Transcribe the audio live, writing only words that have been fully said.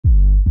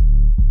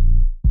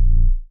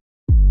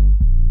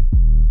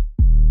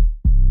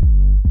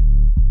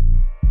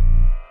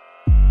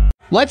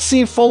Let's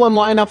see Fulham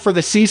lineup for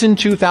the season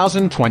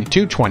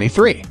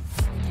 2022-23.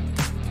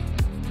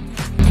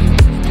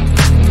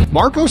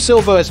 Marco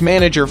Silva is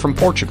manager from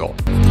Portugal.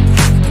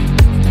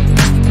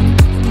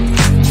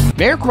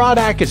 Marek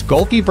Rodak is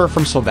goalkeeper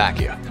from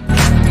Slovakia.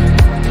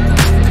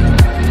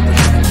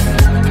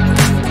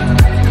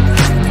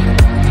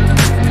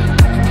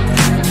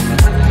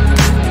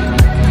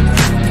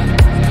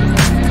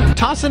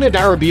 Tosin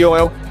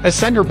Adarabioyo, a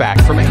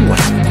centre-back from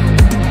England.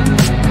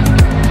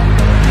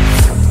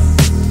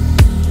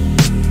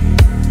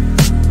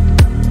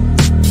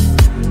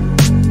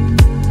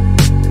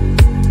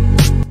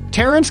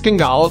 Terence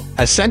Kongolo,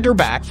 a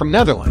centre-back from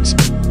Netherlands.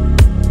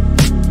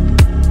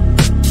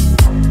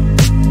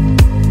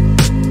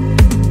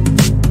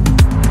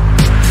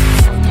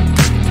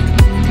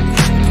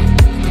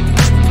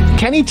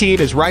 Tete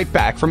is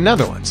right-back from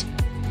Netherlands.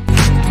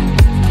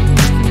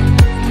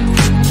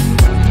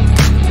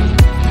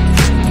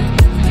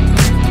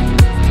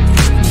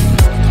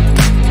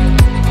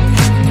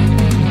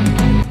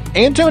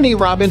 Antonee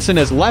Robinson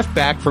is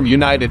left-back from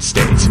United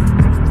States.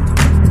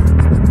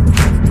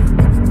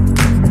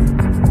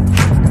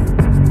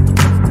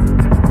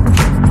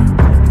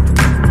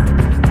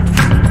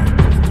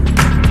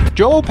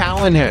 João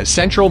Palhinha is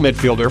central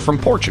midfielder from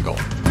Portugal.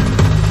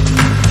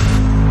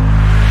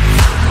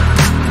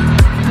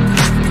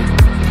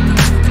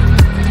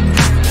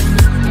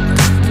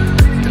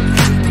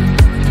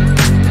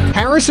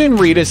 Harrison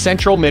Reed is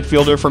central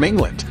midfielder from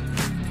England.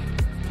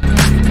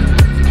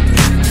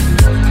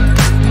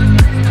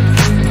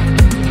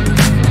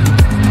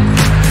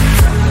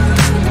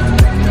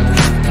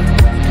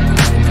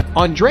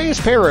 Andreas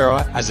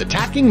Pereira as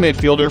attacking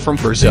midfielder from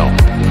Brazil.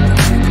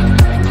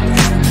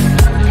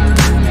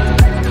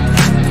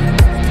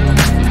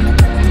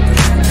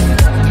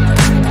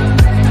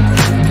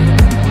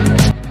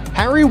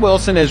 Harry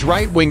Wilson is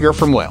right winger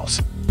from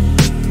Wales.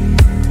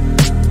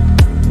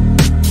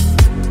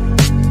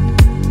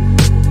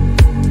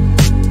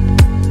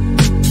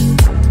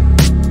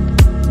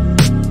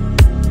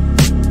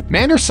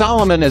 Manor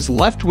Solomon is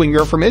left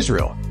winger from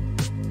Israel.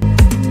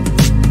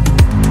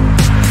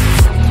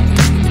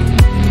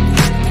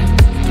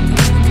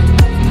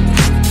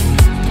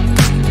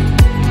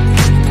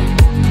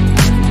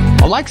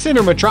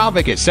 Aleksandar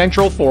Mitrović is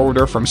central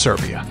forwarder from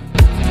Serbia.